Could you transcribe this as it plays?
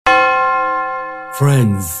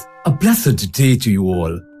Friends, a blessed day to you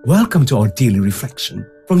all. Welcome to our daily reflection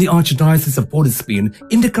from the Archdiocese of Port of Spain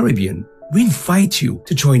in the Caribbean. We invite you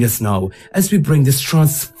to join us now as we bring this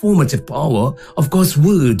transformative power of God's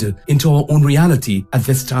Word into our own reality at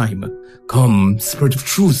this time. Come, Spirit of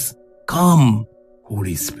Truth. Come,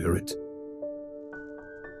 Holy Spirit.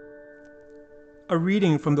 A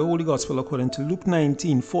reading from the Holy Gospel according to Luke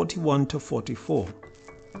 19:41-44.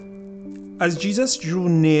 As Jesus drew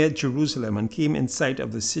near Jerusalem and came in sight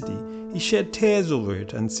of the city, he shed tears over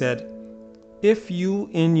it and said, "If you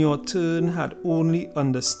in your turn had only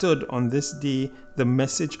understood on this day the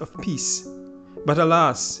message of peace. But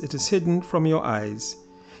alas, it is hidden from your eyes.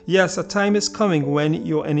 Yes, a time is coming when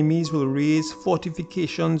your enemies will raise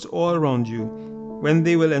fortifications all around you, when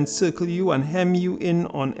they will encircle you and hem you in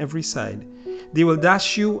on every side. They will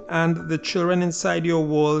dash you and the children inside your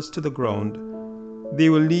walls to the ground. They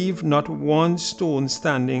will leave not one stone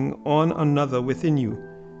standing on another within you,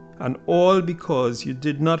 and all because you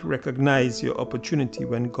did not recognize your opportunity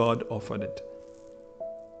when God offered it."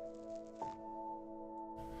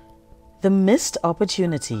 The missed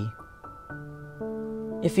opportunity.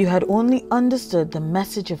 If you had only understood the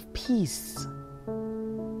message of peace.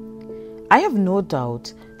 I have no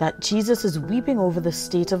doubt that Jesus is weeping over the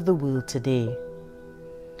state of the world today.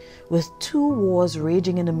 With 2 wars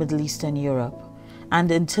raging in the Middle East and Europe, and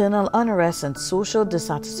internal unrest and social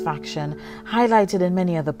dissatisfaction highlighted in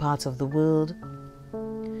many other parts of the world,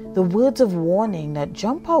 the words of warning that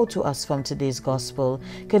jump out to us from today's gospel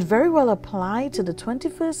could very well apply to the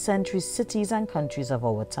 21st century cities and countries of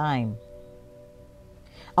our time.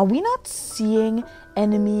 Are we not seeing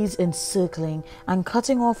enemies encircling and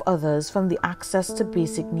cutting off others from the access to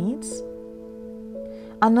basic needs?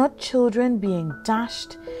 Are not children being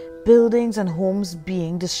dashed, buildings and homes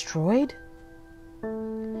being destroyed?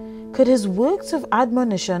 Could his works of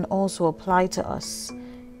admonition also apply to us?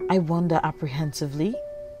 I wonder apprehensively.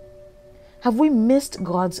 Have we missed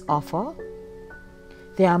God's offer?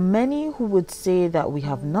 There are many who would say that we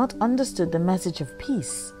have not understood the message of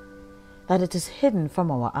peace, that it is hidden from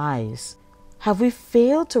our eyes. Have we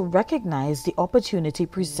failed to recognize the opportunity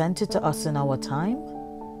presented to us in our time?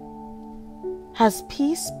 Has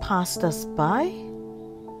peace passed us by?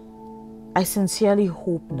 I sincerely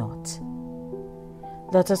hope not.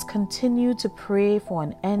 Let us continue to pray for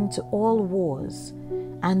an end to all wars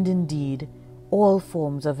and indeed all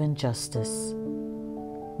forms of injustice.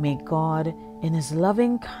 May God, in his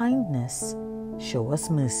loving kindness, show us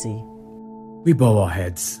mercy. We bow our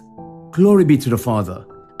heads. Glory be to the Father,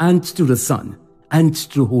 and to the Son, and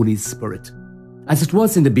to the Holy Spirit. As it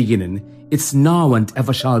was in the beginning, it's now and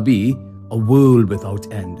ever shall be, a world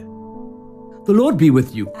without end. The Lord be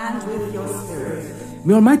with you. And with your spirit.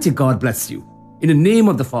 May Almighty God bless you. In the name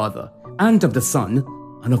of the Father, and of the Son,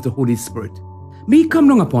 and of the Holy Spirit. May he come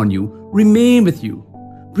down upon you, remain with you,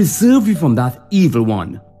 preserve you from that evil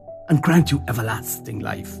one, and grant you everlasting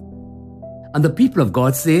life. And the people of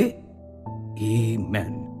God say,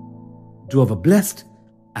 Amen. Do have a blessed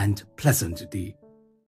and pleasant day.